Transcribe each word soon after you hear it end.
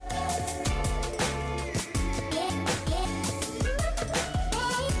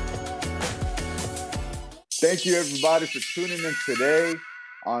Thank you, everybody, for tuning in today.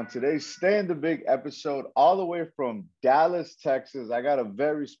 On today's Stay in the Big episode, all the way from Dallas, Texas, I got a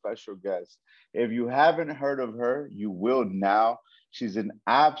very special guest. If you haven't heard of her, you will now. She's an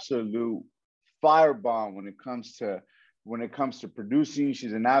absolute firebomb when it comes to producing.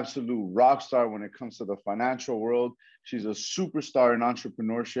 She's an absolute rock star when it comes to the financial world. She's a superstar in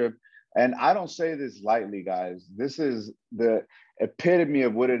entrepreneurship. And I don't say this lightly, guys. This is the epitome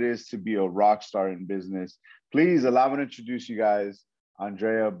of what it is to be a rock star in business. Please allow me to introduce you guys,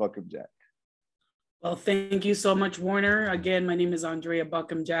 Andrea Buckham-Jack. Well, thank you so much, Warner. Again, my name is Andrea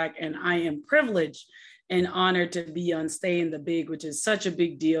Buckham-Jack, and I am privileged and honored to be on Stay in the Big, which is such a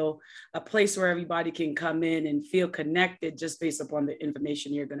big deal, a place where everybody can come in and feel connected just based upon the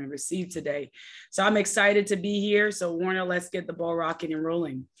information you're going to receive today. So I'm excited to be here. So Warner, let's get the ball rocking and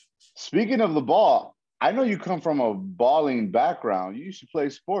rolling. Speaking of the ball, I know you come from a balling background. You used to play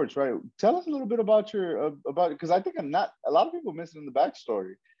sports, right? Tell us a little bit about because I think a lot of people miss it in the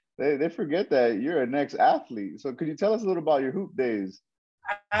backstory. They forget that you're an ex-athlete. So could you tell us a little about your hoop days?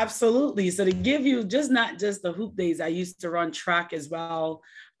 Absolutely. So to give you not just the hoop days, I used to run track as well.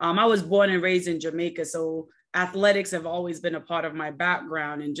 I was born and raised in Jamaica, so athletics have always been a part of my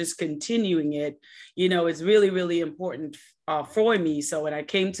background, and just continuing it, is really, really important for me. So when I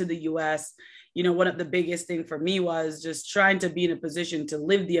came to the US, one of the biggest thing for me was just trying to be in a position to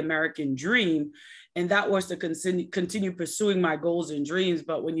live the American dream. And that was to continue pursuing my goals and dreams.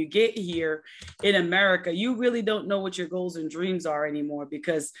 But when you get here in America, you really don't know what your goals and dreams are anymore,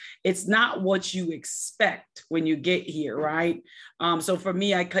 because it's not what you expect when you get here, right? So for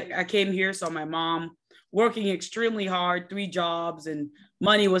me, I came here, saw my mom working extremely hard, 3 jobs, and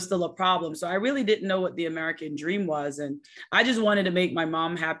money was still a problem. So I really didn't know what the American dream was. And I just wanted to make my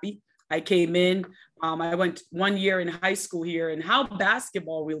mom happy. I came in, I went 1 year in high school here, and how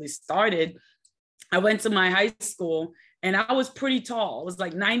basketball really started. I went to my high school and I was pretty tall. I was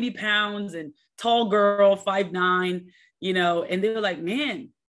like 90 pounds and tall girl, 5'9", and they were like, man,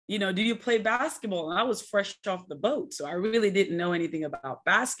 do you play basketball? And I was fresh off the boat. So I really didn't know anything about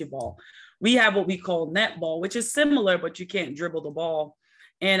basketball. We have what we call netball, which is similar, but you can't dribble the ball.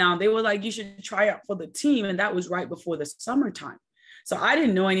 And they were like, you should try out for the team. And that was right before the summertime. So I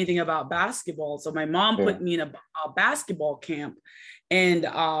didn't know anything about basketball. So my mom put me in a basketball camp. And,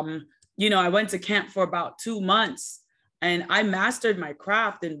 I went to camp for about 2 months, and I mastered my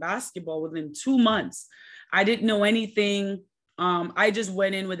craft in basketball within 2 months. I didn't know anything. I just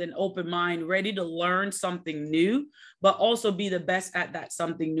went in with an open mind, ready to learn something new, but also be the best at that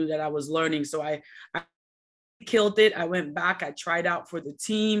something new that I was learning. So I killed it. I went back. I tried out for the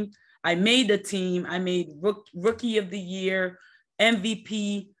team. I made the team. I made rookie of the year,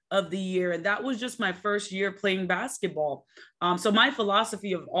 MVP of the year. And that was just my first year playing basketball. So my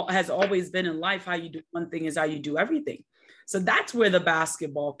philosophy has always been in life, how you do one thing is how you do everything. So that's where the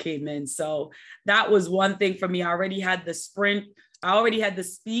basketball came in. So that was one thing for me. I already had the sprint. I already had the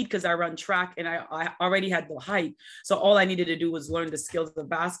speed because I run track, and I already had the height. So all I needed to do was learn the skills of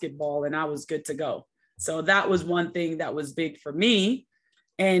basketball, and I was good to go. So that was one thing that was big for me.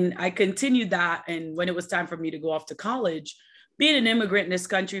 And I continued that. And when it was time for me to go off to college, being an immigrant in this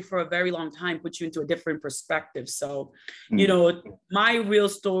country for a very long time puts you into a different perspective. So, my real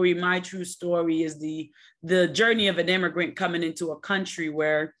story, my true story is the journey of an immigrant coming into a country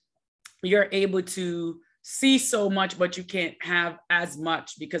where you're able to see so much, but you can't have as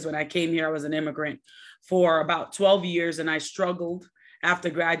much. Because when I came here, I was an immigrant for about 12 years, and I struggled after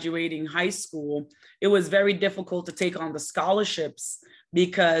graduating high school. It was very difficult to take on the scholarships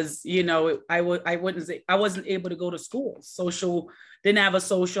because, I wasn't able to go to school. Didn't have a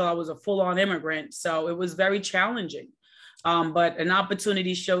social. I was a full-on immigrant. So it was very challenging. But an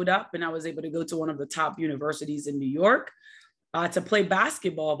opportunity showed up, and I was able to go to one of the top universities in New York to play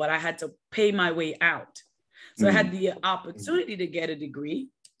basketball, but I had to pay my way out. So I had the opportunity to get a degree,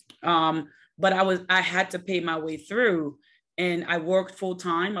 but I had to pay my way through. And I worked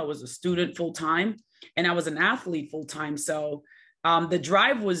full-time. I was a student full-time, and I was an athlete full-time. So the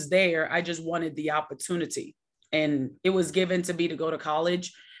drive was there. I just wanted the opportunity, and it was given to me to go to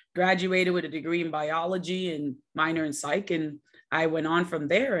college, graduated with a degree in biology and minor in psych. And I went on from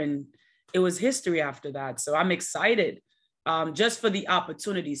there, and it was history after that. So I'm excited just for the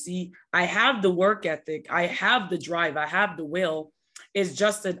opportunity. See, I have the work ethic. I have the drive. I have the will. It's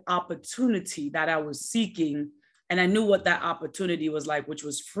just an opportunity that I was seeking. And I knew what that opportunity was like, which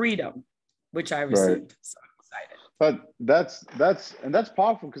was freedom, which I received. Right. So I'm excited. But that's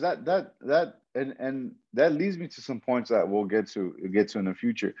powerful, because that leads me to some points that we'll get to in the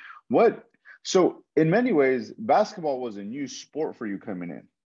future. So in many ways, basketball was a new sport for you coming in.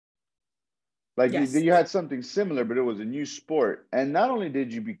 Like Yes. you had something similar, but it was a new sport. And not only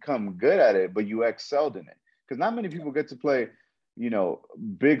did you become good at it, but you excelled in it. Because not many people get to play, you know,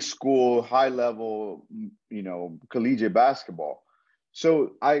 big school, high level, you know, collegiate basketball.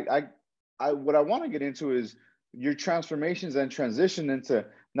 So what I want to get into is your transformations and transition into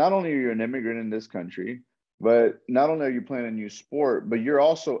not only are you an immigrant in this country, but not only are you playing a new sport, but you're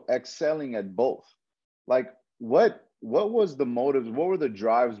also excelling at both. Like what was the motives? What were the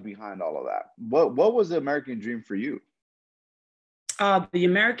drives behind all of that? What was the American dream for you? The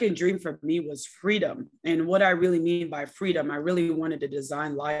American dream for me was freedom. And what I really mean by freedom, I really wanted to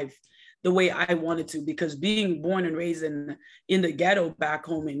design life the way I wanted to, because being born and raised in the ghetto back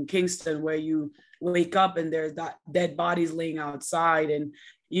home in Kingston, where you wake up and there's that dead bodies laying outside, and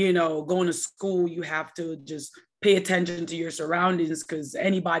you know, going to school, you have to just pay attention to your surroundings because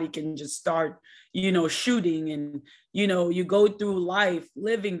anybody can just start, you know, shooting. And you know, you go through life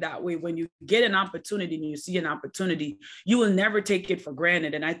living that way. When you get an opportunity and you see an opportunity, you will never take it for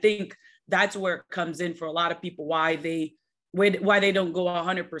granted. And I think that's where it comes in for a lot of people, why they don't go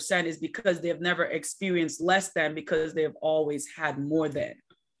 100% is because they've never experienced less than, because they've always had more than,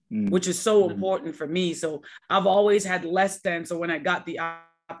 which is so important for me. So I've always had less than. So when I got the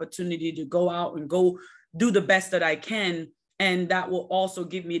opportunity to go out and go do the best that I can, and that will also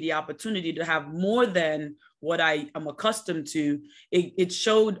give me the opportunity to have more than what I am accustomed to, it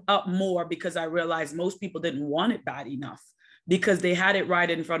showed up more, because I realized most people didn't want it bad enough because they had it right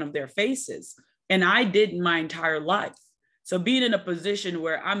in front of their faces. And I did my entire life. So being in a position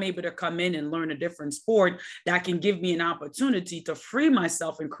where I'm able to come in and learn a different sport that can give me an opportunity to free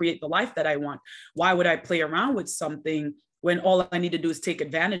myself and create the life that I want. Why would I play around with something when all I need to do is take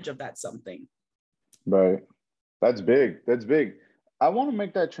advantage of that something? Right. That's big. That's big. I want to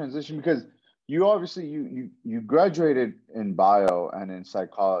make that transition because you obviously you graduated in bio and in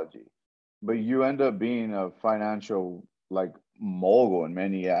psychology, but you end up being a financial like mogul in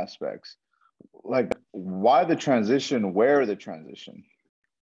many aspects. Like, why the transition? Where the transition?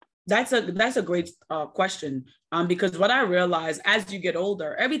 That's a great question, because what I realize as you get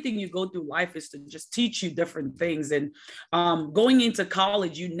older, everything you go through life is to just teach you different things. And going into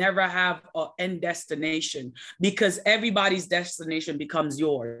college, you never have an end destination, because everybody's destination becomes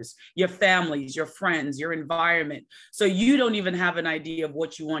yours, your families, your friends, your environment. So you don't even have an idea of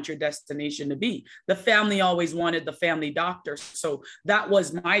what you want your destination to be. The family always wanted the family doctor, so that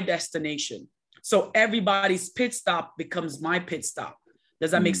was my destination. So everybody's pit stop becomes my pit stop.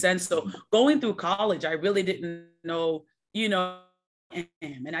 Does that make sense? So going through college, I really didn't know, you know,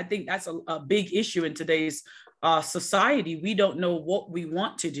 and I think that's a big issue in today's society. We don't know what we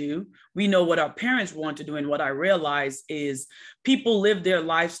want to do. We know what our parents want to do. And what I realize is people live their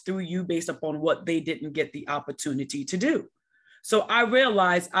lives through you based upon what they didn't get the opportunity to do. So I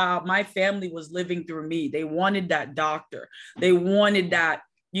realized my family was living through me. They wanted that doctor. They wanted that,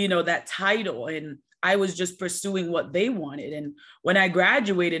 you know, that title. And I was just pursuing what they wanted. And when I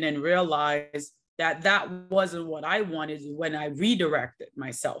graduated and realized that that wasn't what I wanted, when I redirected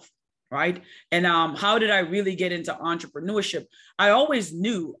myself, right? And how did I really get into entrepreneurship? I always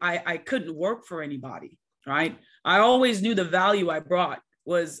knew I couldn't work for anybody, right? I always knew the value I brought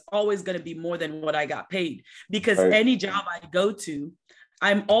was always going to be more than what I got paid, because Right. any job I go to,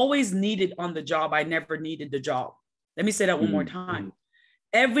 I'm always needed on the job. I never needed the job. Let me say that one more time.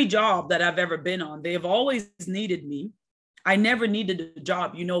 Every job that I've ever been on, they've always needed me. I never needed a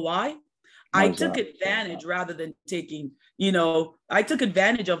job. You know why? I took advantage rather than taking, you know, I took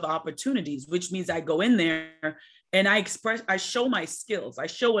advantage of opportunities, which means I go in there and I show my skills. I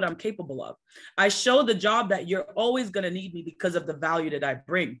show what I'm capable of. I show the job that you're always going to need me because of the value that I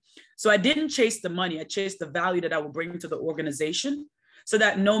bring. So I didn't chase the money. I chased the value that I will bring to the organization, so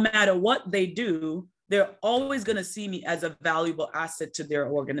that no matter what they do, they're always going to see me as a valuable asset to their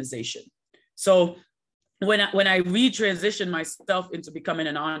organization. So when I retransitioned myself into becoming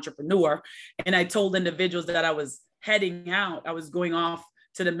an entrepreneur, and I told individuals that I was heading out, I was going off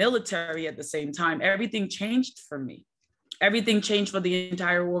to the military at the same time, everything changed for me. Everything changed for the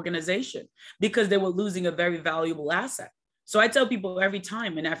entire organization, because they were losing a very valuable asset. So I tell people every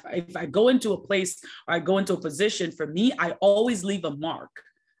time, and if I go into a place or I go into a position, for me, I always leave a mark.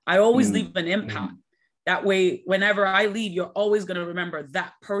 I always leave an impact. That way, whenever I leave, you're always going to remember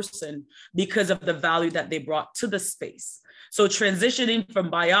that person because of the value that they brought to the space. So transitioning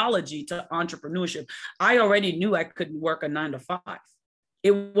from biology to entrepreneurship, I already knew I couldn't work a 9 to 5.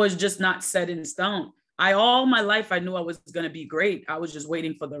 It was just not set in stone. All my life, I knew I was going to be great. I was just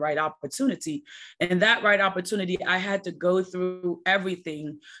waiting for the right opportunity. And that right opportunity, I had to go through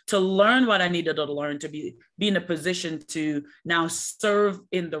everything to learn what I needed to learn to be in a position to now serve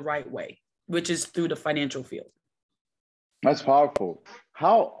in the right way. which is through the financial field. That's powerful.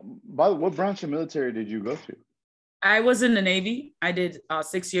 How, by the way, what branch of military did you go to? I was in the Navy. I did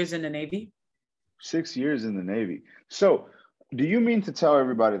 6 years in the Navy. 6 years in the Navy. So do you mean to tell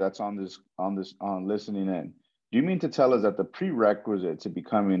everybody that's on listening in, do you mean to tell us that the prerequisite to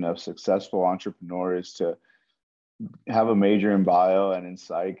becoming a successful entrepreneur is to have a major in bio and in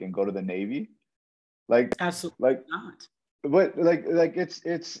psych and go to the Navy? Like, Absolutely not. But like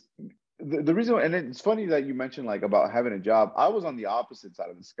it's the reason, and it's funny that you mentioned like about having a job. I was on the opposite side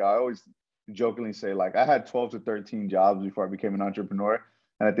of the scale. I always jokingly say like I had 12 to 13 jobs before I became an entrepreneur,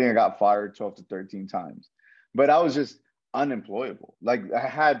 and I think I got fired 12 to 13 times. But I was just unemployable. Like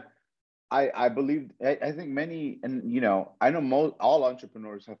I believe, I think many, and you know, I know all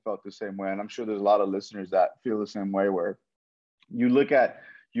entrepreneurs have felt the same way, and I'm sure there's a lot of listeners that feel the same way, where you look at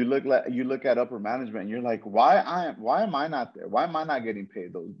upper management and you're like, why am I not there? Why am I not getting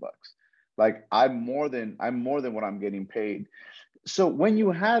paid those bucks? Like I'm more than what I'm getting paid. So when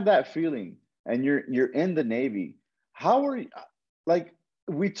you have that feeling and you're in the Navy, how are you, like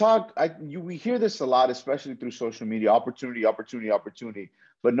we hear this a lot, especially through social media, opportunity,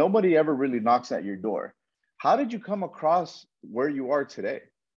 but nobody ever really knocks at your door. How did you come across where you are today?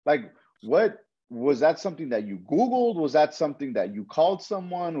 Like, what was that something that you Googled? Was that something that you called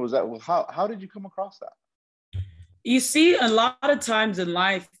someone? Was that, how did you come across that? You see, a lot of times in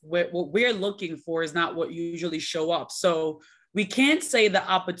life, what we're looking for is not what usually show up. So we can't say the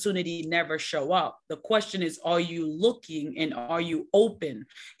opportunity never show up. The question is, are you looking and are you open?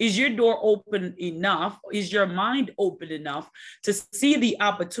 Is your door open enough? Is your mind open enough to see the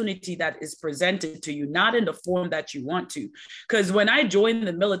opportunity that is presented to you, not in the form that you want to? Because when I joined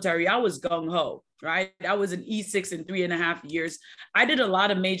the military, I was gung-ho, right? I was an E6 in 3.5 years. I did a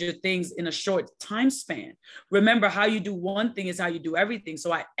lot of major things in a short time span. Remember, how you do one thing is how you do everything.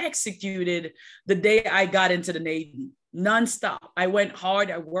 So I executed the day I got into the Navy. Nonstop. I went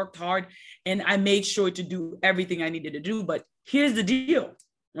hard, I worked hard, and I made sure to do everything I needed to do. But here's the deal,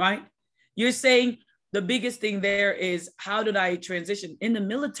 right? You're saying the biggest thing there is, how did I transition? In the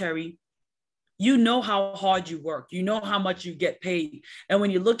military, you know how hard you work, you know how much you get paid. And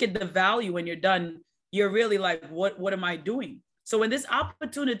when you look at the value when you're done, you're really like, what am I doing? So when this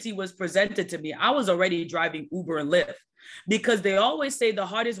opportunity was presented to me, I was already driving Uber and Lyft, because they always say the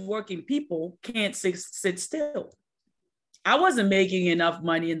hardest working people can't sit still. I wasn't making enough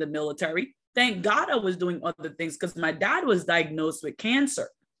money in the military. Thank God I was doing other things, because my dad was diagnosed with cancer.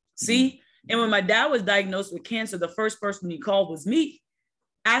 See? And when my dad was diagnosed with cancer, the first person he called was me,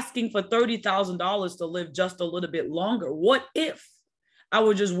 asking for $30,000 to live just a little bit longer. What if I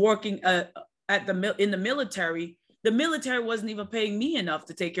was just working in the military? The military wasn't even paying me enough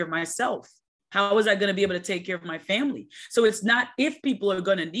to take care of myself. How was I going to be able to take care of my family? So it's not if people are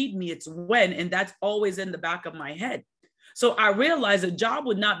going to need me, it's when, and that's always in the back of my head. So I realized a job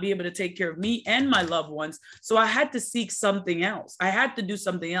would not be able to take care of me and my loved ones. So I had to seek something else. I had to do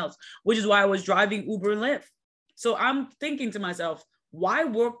something else, which is why I was driving Uber and Lyft. So I'm thinking to myself, why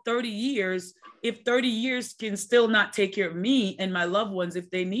work 30 years if 30 years can still not take care of me and my loved ones if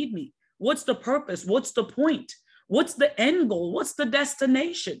they need me? What's the purpose? What's the point? What's the end goal? What's the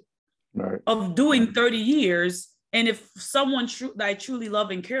destination of doing 30 years? And if someone that I truly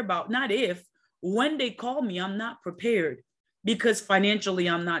love and care about, not if, when they call me, I'm not prepared, because financially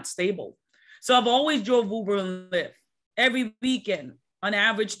I'm not stable. So I've always drove Uber and Lyft every weekend, on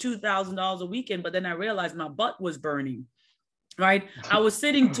average $2,000 a weekend. But then I realized my butt was burning, right? I was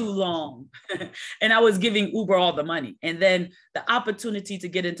sitting too long and I was giving Uber all the money. And then the opportunity to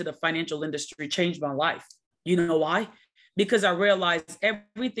get into the financial industry changed my life. You know why? Because I realized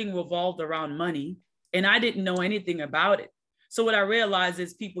everything revolved around money and I didn't know anything about it. So what I realized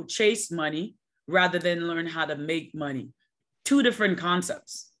is people chase money rather than learn how to make money. Two different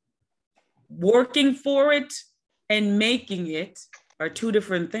concepts. Working for it and making it are two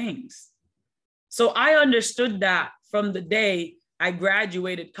different things. So I understood that from the day I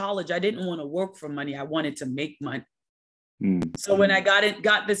graduated college. I didn't want to work for money. I wanted to make money. So when I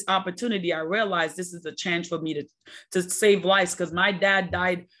got this opportunity, I realized this is a chance for me to save lives, because my dad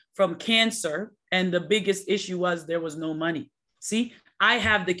died from cancer. And the biggest issue was there was no money. See, I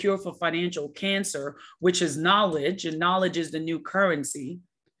have the cure for financial cancer, which is knowledge, and knowledge is the new currency.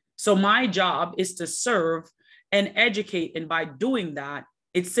 So my job is to serve and educate. And by doing that,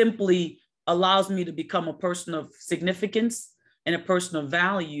 it simply allows me to become a person of significance and a person of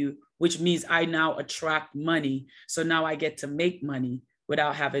value, which means I now attract money. So now I get to make money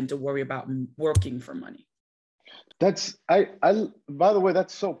without having to worry about working for money. That's, by the way,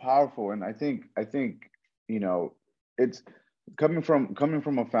 that's so powerful. And I think, you know, it's coming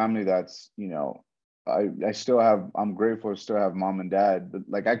from a family that's, you know, I still have, I'm grateful to still have mom and dad, but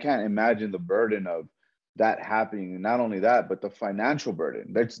like I can't imagine the burden of that happening. And not only that, but the financial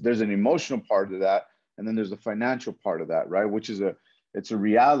burden. There's an emotional part of that, and then there's the financial part of that, right? Which is it's a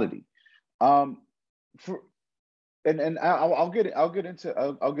reality. Um, for and I'll get into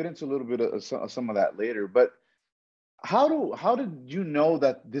a little bit of some of that later. But how did you know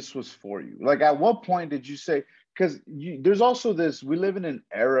that this was for you? Like, at what point did you say? Because there's also this, we live in an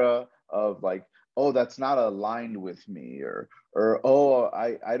era of like, oh, that's not aligned with me, or oh,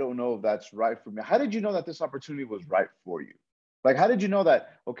 I don't know if that's right for me. How did you know that this opportunity was right for you? Like, how did you know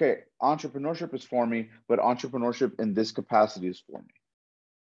that, okay, entrepreneurship is for me, but entrepreneurship in this capacity is for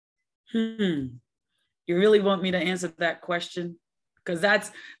me? You really want me to answer that question? Because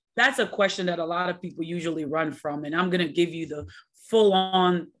that's a question that a lot of people usually run from. And I'm going to give you the full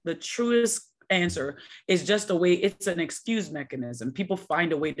on, the truest answer. Is just a way, it's an excuse mechanism. People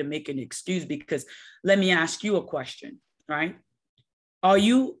find a way to make an excuse, because let me ask you a question, right? Are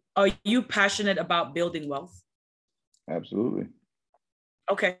you passionate about building wealth? Absolutely.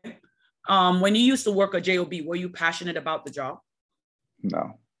 Okay. When you used to work a job, were you passionate about the job?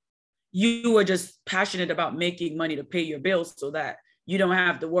 No. You were just passionate about making money to pay your bills so that you don't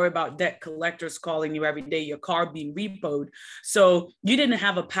have to worry about debt collectors calling you every day, your car being repoed. So you didn't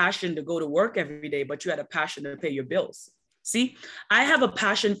have a passion to go to work every day, but you had a passion to pay your bills. See, I have a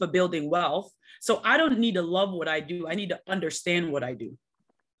passion for building wealth. So I don't need to love what I do. I need to understand what I do.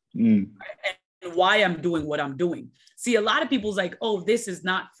 And why I'm doing what I'm doing. See, a lot of people's like, oh, this is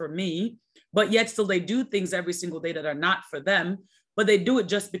not for me, but yet still they do things every single day that are not for them, but they do it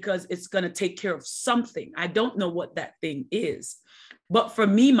just because it's going to take care of something. I don't know what that thing is. But for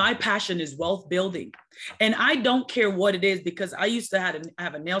me, my passion is wealth building. And I don't care what it is, because I used to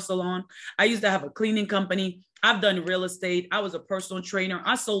have a nail salon. I used to have a cleaning company. I've done real estate. I was a personal trainer.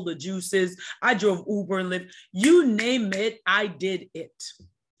 I sold the juices. I drove Uber and Lyft. You name it, I did it.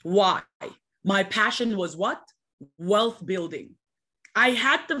 Why? My passion was what? Wealth building. I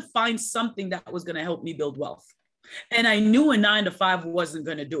had to find something that was going to help me build wealth. And I knew a 9 to 5 wasn't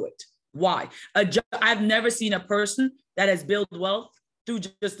going to do it. Why? I've never seen a person that has built wealth through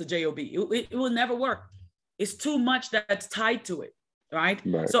just the job. It will never work. It's too much that's tied to it, right?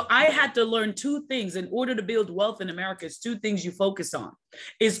 So I had to learn 2 things in order to build wealth in America. It's 2 things you focus on: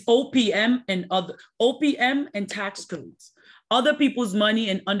 is OPM and tax codes, other people's money,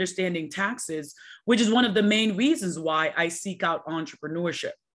 and understanding taxes, which is one of the main reasons why I seek out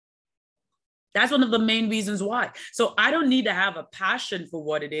entrepreneurship. That's one of the main reasons why. So I don't need to have a passion for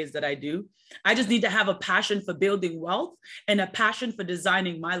what it is that I do. I just need to have a passion for building wealth and a passion for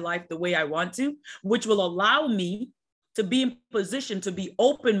designing my life the way I want to, which will allow me to be in position to be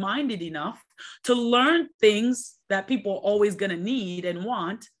open-minded enough to learn things that people are always going to need and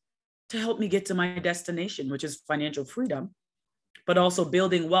want to help me get to my destination, which is financial freedom, but also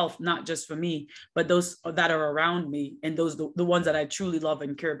building wealth, not just for me, but those that are around me, and those the ones that I truly love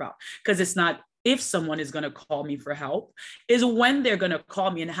and care about. Because it's not if someone is going to call me for help, is when they're going to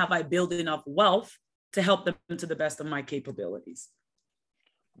call me, and have I built enough wealth to help them to the best of my capabilities.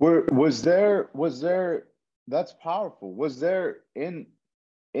 Was there, that's powerful. Was there in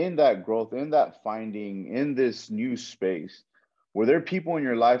that growth, in that finding, in this new space, were there people in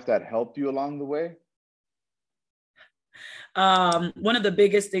your life that helped you along the way? One of the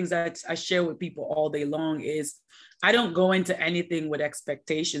biggest things that I share with people all day long is I don't go into anything with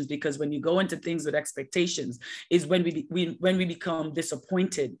expectations, because when you go into things with expectations is when we become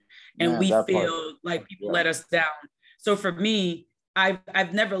disappointed, and we feel like people let us down. So for me,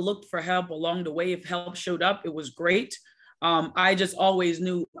 I've never looked for help along the way. If help showed up, it was great. I just always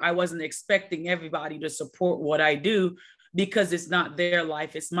knew I wasn't expecting everybody to support what I do, because it's not their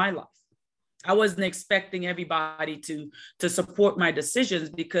life, it's my life. I wasn't expecting everybody to support my decisions,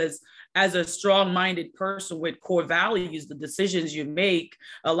 because as a strong-minded person with core values, the decisions you make,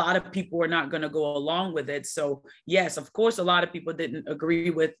 a lot of people are not going to go along with it. So yes, of course, a lot of people didn't agree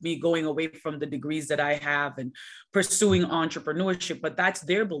with me going away from the degrees that I have and pursuing entrepreneurship, but that's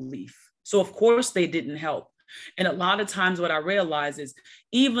their belief. So of course they didn't help. And a lot of times what I realize is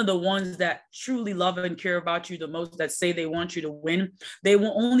even the ones that truly love and care about you the most, that say they want you to win, they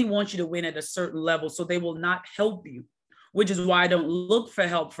will only want you to win at a certain level. So they will not help you, which is why I don't look for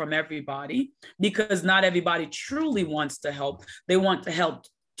help from everybody, because not everybody truly wants to help. They want to help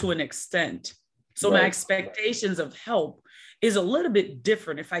to an extent. So my expectations of help is a little bit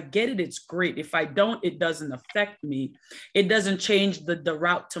different. If I get it, it's great. If I don't, it doesn't affect me. It doesn't change the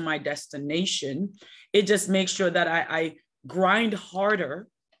route to my destination. It just makes sure that I grind harder,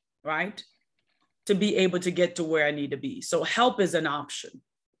 right? to be able to get to where I need to be. So help is an option.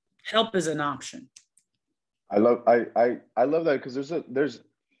 Help is an option. I love that, because there's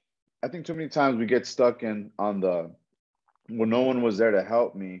I think too many times we get stuck in on the, well, no one was there to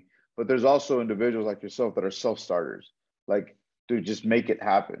help me. But there's also individuals like yourself that are self-starters. Like, dude, just make it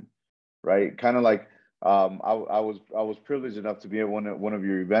happen, right? Kind of like, I was privileged enough to be at one of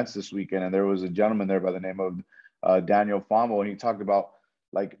your events this weekend, and there was a gentleman there by the name of Daniel Famo, and he talked about,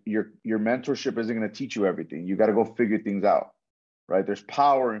 like, your mentorship isn't going to teach you everything. You got to go figure things out, right? There's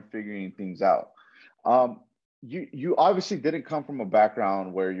power in figuring things out. You obviously didn't come from a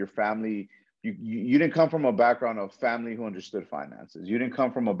background where your family, you didn't come from a background of family who understood finances. You didn't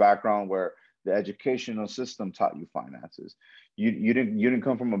come from a background where the educational system taught you finances. You didn't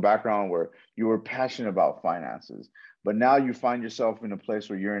come from a background where you were passionate about finances. But now you find yourself in a place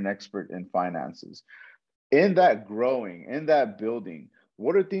where you're an expert in finances. In that growing, in that building,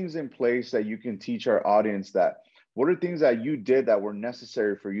 what are things in place that you can teach our audience, that what are things that you did that were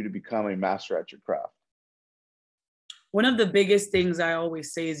necessary for you to become a master at your craft? One of the biggest things I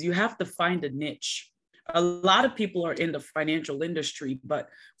always say is you have to find a niche. A lot of people are in the financial industry, but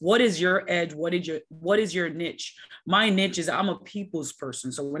what is your edge? What is your niche? My niche is, I'm a people's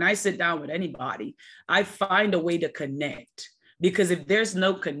person. So when I sit down with anybody, I find a way to connect, because if there's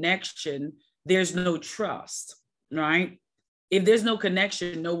no connection, there's no trust, right? If there's no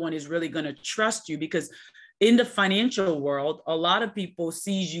connection, no one is really going to trust you, because in the financial world, a lot of people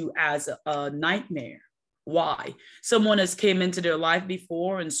sees you as a nightmare. Why? Someone has came into their life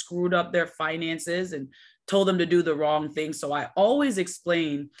before and screwed up their finances and told them to do the wrong thing. So I always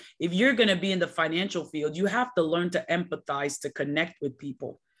explain, if you're going to be in the financial field, you have to learn to empathize, to connect with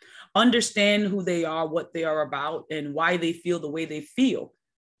people, understand who they are, what they are about, and why they feel the way they feel,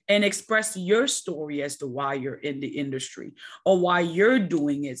 and express your story as to why you're in the industry or why you're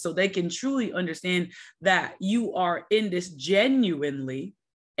doing it, so they can truly understand that you are in this genuinely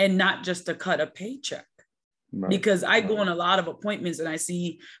and not just to cut a paycheck. Right. Because I go on a lot of appointments and I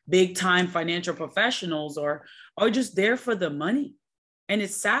see big time financial professionals are just there for the money. And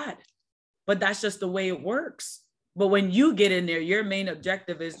it's sad, but that's just the way it works. But when you get in there, your main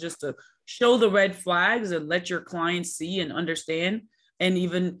objective is just to show the red flags and let your clients see and understand. And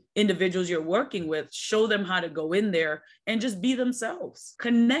even individuals you're working with, show them how to go in there and just be themselves,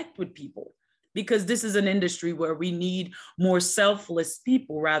 connect with people. Because this is an industry where we need more selfless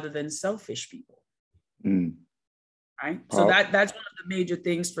people rather than selfish people. Right. So that's one of the major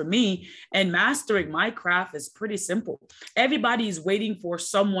things for me. And mastering my craft is pretty simple. Everybody is waiting for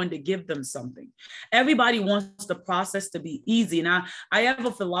someone to give them something. Everybody wants the process to be easy. And I have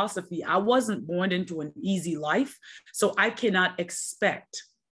a philosophy. I wasn't born into an easy life, so I cannot expect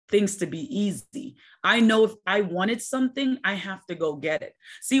things to be easy. I know if I wanted something, I have to go get it.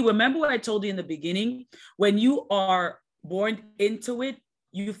 See, remember what I told you in the beginning? When you are born into it,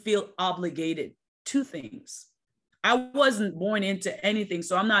 you feel obligated to things. I wasn't born into anything,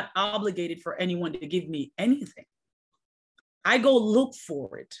 so I'm not obligated for anyone to give me anything. I go look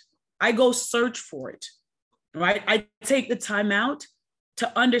for it. I go search for it, right? I take the time out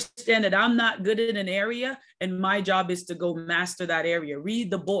to understand that I'm not good in an area, and my job is to go master that area. Read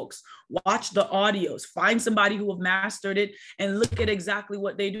the books, watch the audios, find somebody who have mastered it, and look at exactly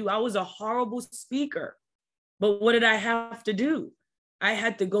what they do. I was a horrible speaker, but what did I have to do? I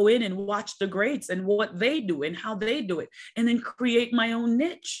had to go in and watch the greats and what they do and how they do it, and then create my own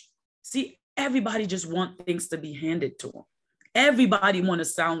niche. See, everybody just wants things to be handed to them. Everybody wants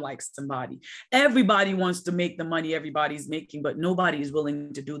to sound like somebody. Everybody wants to make the money everybody's making, but nobody is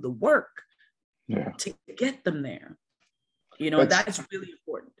willing to do the work to get them there. You know, that's really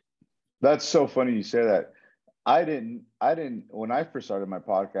important. That's so funny you say that. I didn't, when I first started my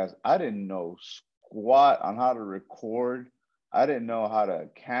podcast, I didn't know squat on how to record. I didn't know how to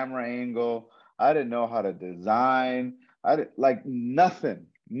camera angle. I didn't know how to design. I didn't like nothing.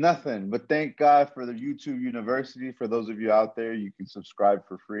 But thank God for the YouTube University. For those of you out there, you can subscribe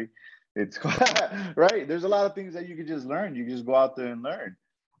for free. It's right. There's a lot of things that you can just learn. You can just go out there and learn.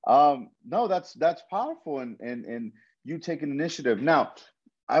 No, that's powerful, and you take an initiative. Now,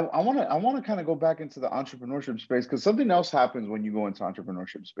 I want to kind of go back into the entrepreneurship space, because something else happens when you go into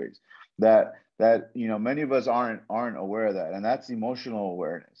entrepreneurship space that you know many of us aren't aware of that, and that's emotional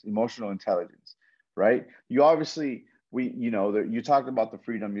awareness, emotional intelligence, right? You obviously you talked about the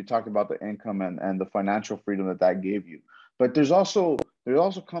freedom, you talked about the income and the financial freedom that gave you, but there also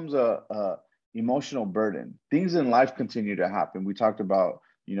comes a emotional burden. Things in life continue to happen. We talked about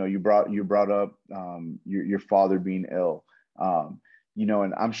you brought up your father being ill.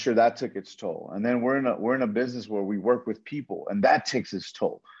 And I'm sure that took its toll. And then we're in a business where we work with people, and that takes its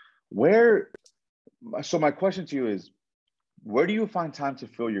toll. Where So my question to you is, where do you find time to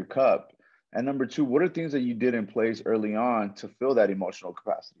fill your cup? And number two, what are things that you did in place early on to fill that emotional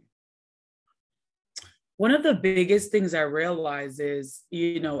capacity? One of the biggest things I realize is,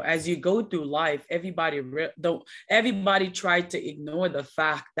 as you go through life, everybody tried to ignore the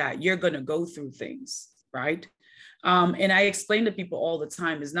fact that you're going to go through things, right? And I explain to people all the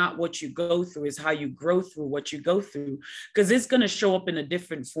time, is not what you go through, is how you grow through what you go through, because it's going to show up in a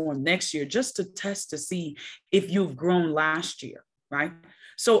different form next year, just to test to see if you've grown last year, right?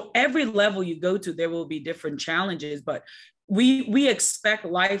 So every level you go to, there will be different challenges, but we expect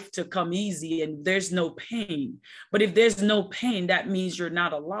life to come easy and there's no pain. But if there's no pain, that means you're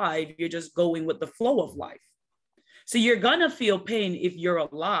not alive. You're just going with the flow of life. So you're gonna feel pain if you're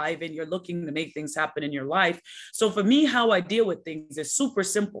alive and you're looking to make things happen in your life. So for me, how I deal with things is super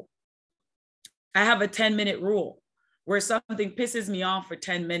simple. I have a 10-minute rule where something pisses me off for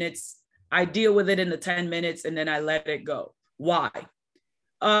 10 minutes. I deal with it in the 10 minutes and then I let it go. Why?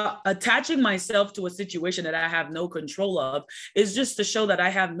 Attaching myself to a situation that I have no control of is just to show that I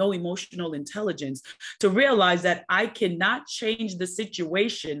have no emotional intelligence, to realize that I cannot change the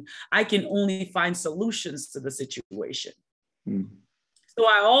situation. I can only find solutions to the situation. Mm. So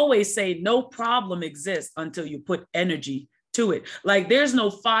I always say no problem exists until you put energy to it. Like there's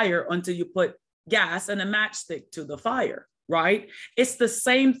no fire until you put gas and a matchstick to the fire, right? It's the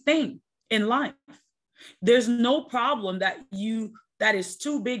same thing in life. There's no problem that is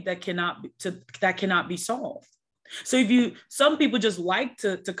too big that cannot be solved. So some people just like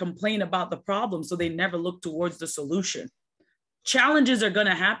to complain about the problem, so they never look towards the solution. Challenges are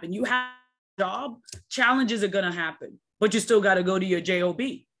gonna happen. You have a job, challenges are gonna happen, but you still gotta go to your job.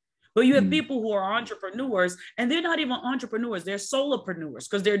 But you have people who are entrepreneurs, and they're not even entrepreneurs, they're solopreneurs,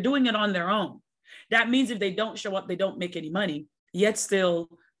 because they're doing it on their own. That means if they don't show up, they don't make any money, yet still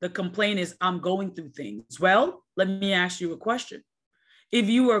the complaint is, I'm going through things. Well, let me ask you a question. If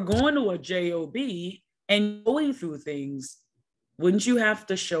you are going to a job and going through things, wouldn't you have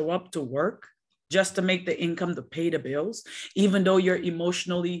to show up to work just to make the income to pay the bills, even though you're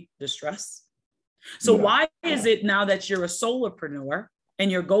emotionally distressed? So why is it now that you're a solopreneur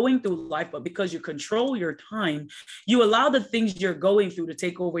and you're going through life, but because you control your time, you allow the things you're going through to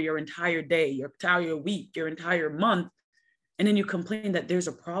take over your entire day, your entire week, your entire month, and then you complain that there's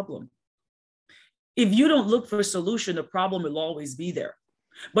a problem? If you don't look for a solution, the problem will always be there.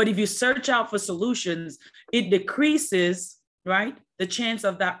 But if you search out for solutions, it decreases, right, the chance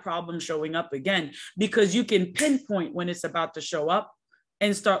of that problem showing up again, because you can pinpoint when it's about to show up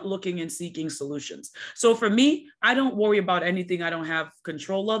and start looking and seeking solutions. So for me, I don't worry about anything I don't have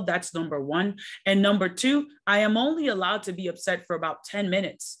control of. That's number one. And number two, I am only allowed to be upset for about 10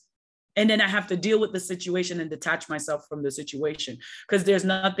 minutes. And then I have to deal with the situation and detach myself from the situation, because there's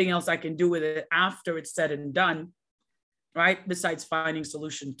nothing else I can do with it after it's said and done, right? Besides finding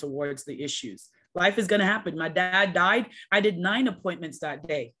solution towards the issues. Life is going to happen. My dad died. I did 9 appointments that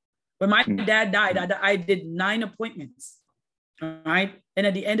day. When my dad died, I did 9 appointments. All right. And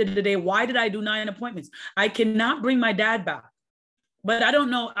at the end of the day, why did I do 9 appointments? I cannot bring my dad back. But I don't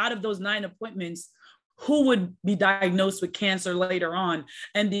know, out of those 9 appointments, who would be diagnosed with cancer later on.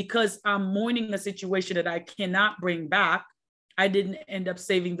 And because I'm mourning a situation that I cannot bring back, I didn't end up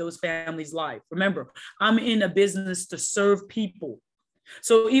saving those families' life. Remember, I'm in a business to serve people.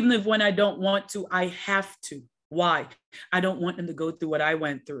 So even if when I don't want to, I have to. Why? I don't want them to go through what I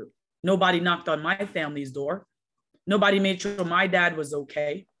went through. Nobody knocked on my family's door. Nobody made sure my dad was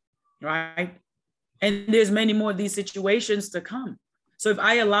okay, right? And there's many more of these situations to come. So if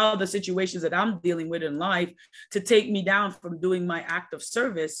I allow the situations that I'm dealing with in life to take me down from doing my act of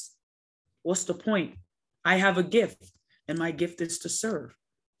service, what's the point? I have a gift. And my gift is to serve.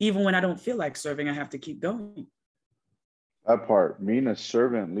 Even when I don't feel like serving, I have to keep going. That part, being a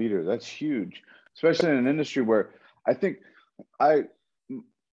servant leader, that's huge, especially in an industry where I think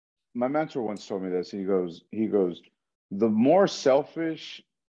my mentor once told me this. He goes, the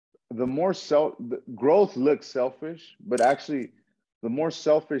growth looks selfish, but actually the more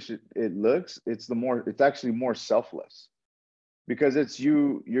selfish it looks, it's actually more selfless, because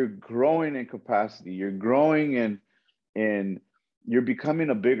you're growing in capacity, you're growing and you're becoming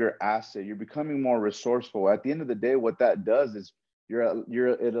a bigger asset. You're becoming more resourceful. At the end of the day, what that does is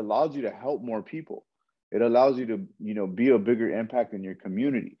it allows you to help more people. It allows you to, be a bigger impact in your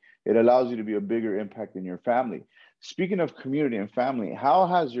community. It allows you to be a bigger impact in your family. Speaking of community and family, how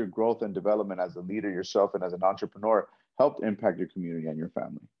has your growth and development as a leader yourself and as an entrepreneur helped impact your community and your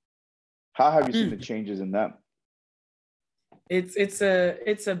family? How have you seen the changes in them?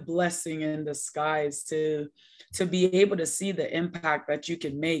 it's a blessing in disguise to be able to see the impact that you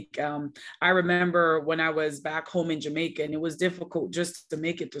can make. I remember when I was back home in Jamaica, and it was difficult just to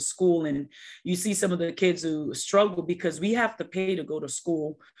make it to school. And you see some of the kids who struggle because we have to pay to go to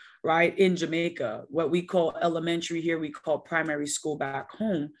school, right? In Jamaica, what we call elementary here, we call primary school back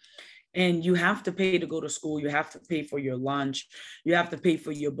home. And you have to pay to go to school. You have to pay for your lunch. You have to pay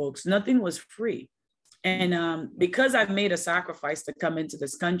for your books. Nothing was free. And because I've made a sacrifice to come into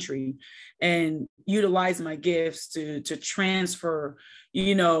this country and utilize my gifts to transfer,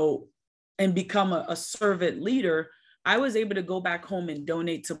 you know, and become a servant leader, I was able to go back home and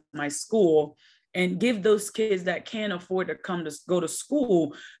donate to my school and give those kids that can't afford to go to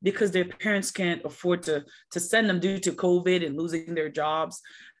school because their parents can't afford to send them due to COVID and losing their jobs.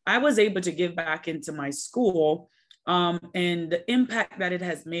 I was able to give back into my school. And the impact that it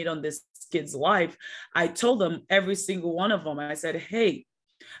has made on this kid's life, I told them, every single one of them, I said, hey,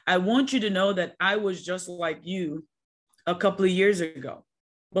 I want you to know that I was just like you a couple of years ago.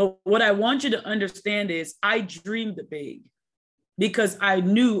 But what I want you to understand is I dreamed big because I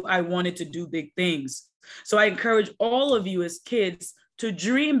knew I wanted to do big things. So I encourage all of you as kids to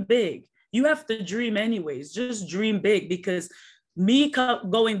dream big. You have to dream anyways, just dream big, because me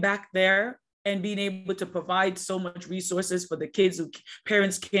going back there and being able to provide so much resources for the kids who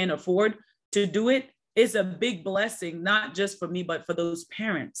parents can't afford to do it is a big blessing, not just for me, but for those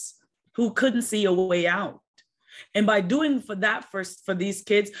parents who couldn't see a way out. And by doing for these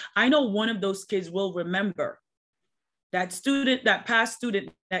kids, I know one of those kids will remember that past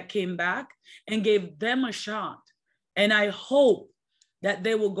student that came back and gave them a shot. And I hope that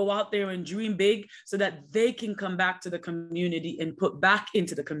they will go out there and dream big so that they can come back to the community and put back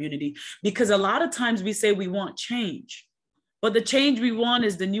into the community. Because a lot of times we say we want change, but the change we want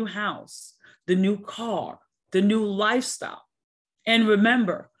is the new house, the new car, the new lifestyle. And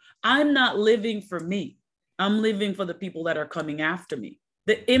remember, I'm not living for me. I'm living for the people that are coming after me.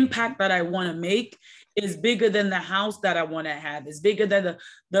 The impact that I want to make is bigger than the house that I want to have. It's bigger than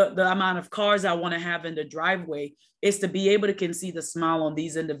the amount of cars I want to have in the driveway. Is to be able to can see the smile on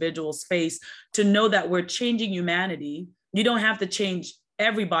these individuals' face, to know that we're changing humanity. You don't have to change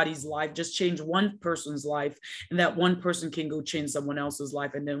everybody's life, just change one person's life, and that one person can go change someone else's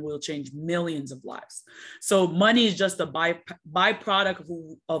life, and then we'll change millions of lives. So money is just a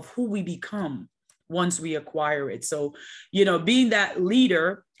byproduct of who we become once we acquire it. So, you know, being that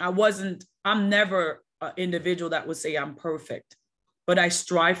leader, I'm never an individual that would say I'm perfect, but I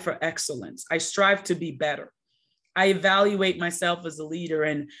strive for excellence. I strive to be better. I evaluate myself as a leader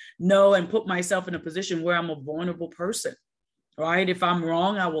and know and put myself in a position where I'm a vulnerable person, right? If I'm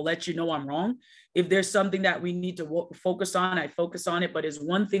wrong, I will let you know I'm wrong. If there's something that we need to focus on, I focus on it. But it's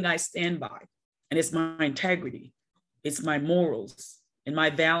one thing I stand by, and it's my integrity. It's my morals and my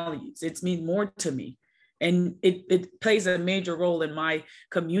values. It's mean more to me. And it plays a major role in my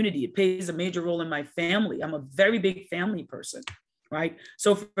community. It plays a major role in my family. I'm a very big family person, right?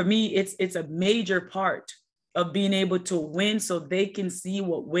 So for me, it's a major part of being able to win, so they can see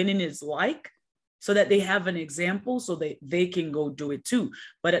what winning is like, so that they have an example, so they can go do it too.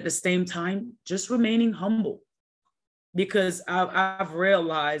 But at the same time, just remaining humble, because I've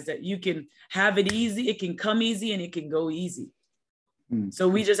realized that you can have it easy, it can come easy, and it can go easy. So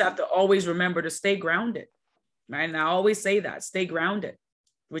we just have to always remember to stay grounded, right? And I always say that, stay grounded,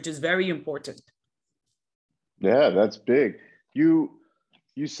 which is very important. Yeah, that's big. You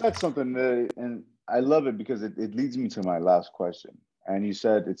said something and I love it because it leads me to my last question. And you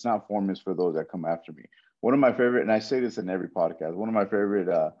said it's not formless for those that come after me. One of my favorite, and I say this in every podcast, one of my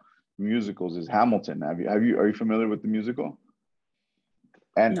favorite musicals is Hamilton. Are you familiar with the musical?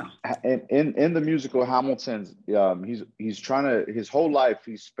 And no. in the musical Hamilton's, he's trying to, his whole life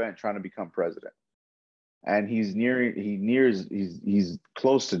he's spent trying to become president, and he's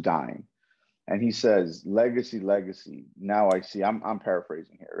close to dying, and he says, "Legacy, legacy. Now I see." I'm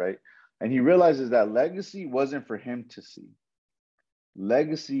paraphrasing here, right? And he realizes that legacy wasn't for him to see.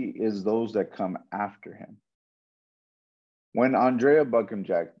 Legacy is those that come after him. When Andrea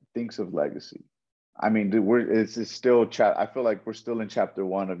Buckham-Jack thinks of legacy, I mean, it's still I feel like we're still in chapter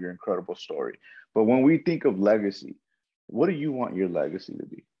 1 of your incredible story. But when we think of legacy, what do you want your legacy to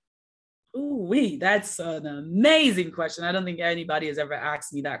be? Ooh, that's an amazing question. I don't think anybody has ever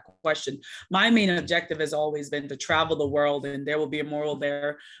asked me that question. My main objective has always been to travel the world, and there will be a moral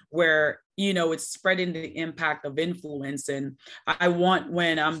there where it's spreading the impact of influence. And I want,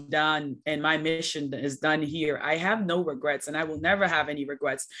 when I'm done and my mission is done here, I have no regrets, and I will never have any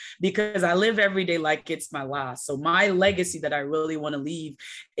regrets, because I live every day like it's my last. So my legacy that I really want to leave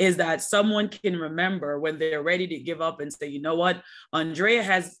is that someone can remember when they're ready to give up and say, you know what, Andrea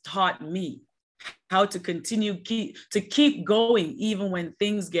has taught me how to keep going even when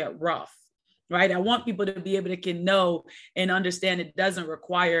things get rough, right? I want people to be able to can know and understand it doesn't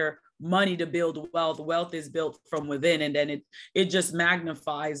require money to build wealth. Wealth is built from within, and then it just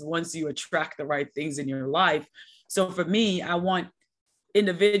magnifies once you attract the right things in your life. So for me, I want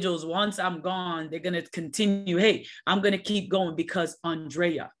individuals, once I'm gone, they're going to continue, hey, I'm going to keep going because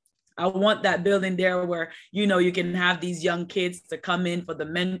Andrea. I want that building there where, you can have these young kids to come in for the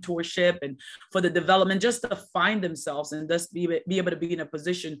mentorship and for the development, just to find themselves and just be able to be in a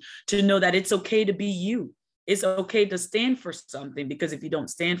position to know that it's okay to be you. It's okay to stand for something, because if you don't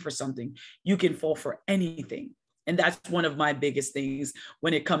stand for something, you can fall for anything. And that's one of my biggest things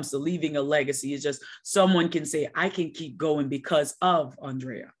when it comes to leaving a legacy, is just someone can say, I can keep going because of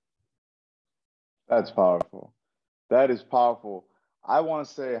Andrea. That's powerful. That is powerful. I want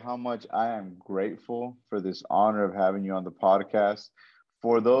to say how much I am grateful for this honor of having you on the podcast.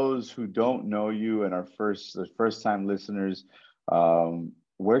 For those who don't know you and are first time listeners,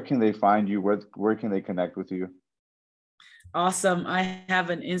 where can they find you? Where can they connect with you? Awesome. I have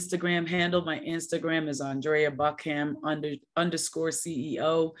an Instagram handle. My Instagram is Andrea Buckham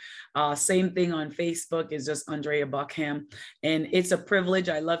 _CEO. Same thing on Facebook, is just Andrea Buckham. And it's a privilege.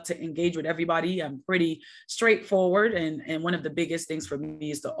 I love to engage with everybody. I'm pretty straightforward. And one of the biggest things for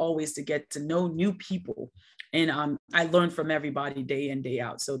me is to get to know new people. And I learn from everybody day in, day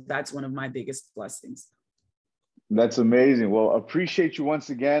out. So that's one of my biggest blessings. That's amazing. Well, appreciate you once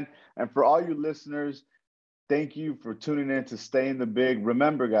again. And for all you listeners, thank you for tuning in to Stay in the Big.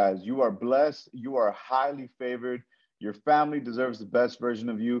 Remember, guys, you are blessed. You are highly favored. Your family deserves the best version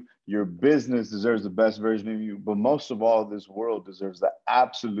of you. Your business deserves the best version of you. But most of all, this world deserves the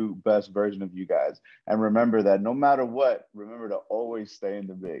absolute best version of you guys. And remember that no matter what, remember to always stay in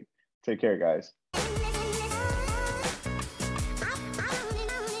the big. Take care, guys.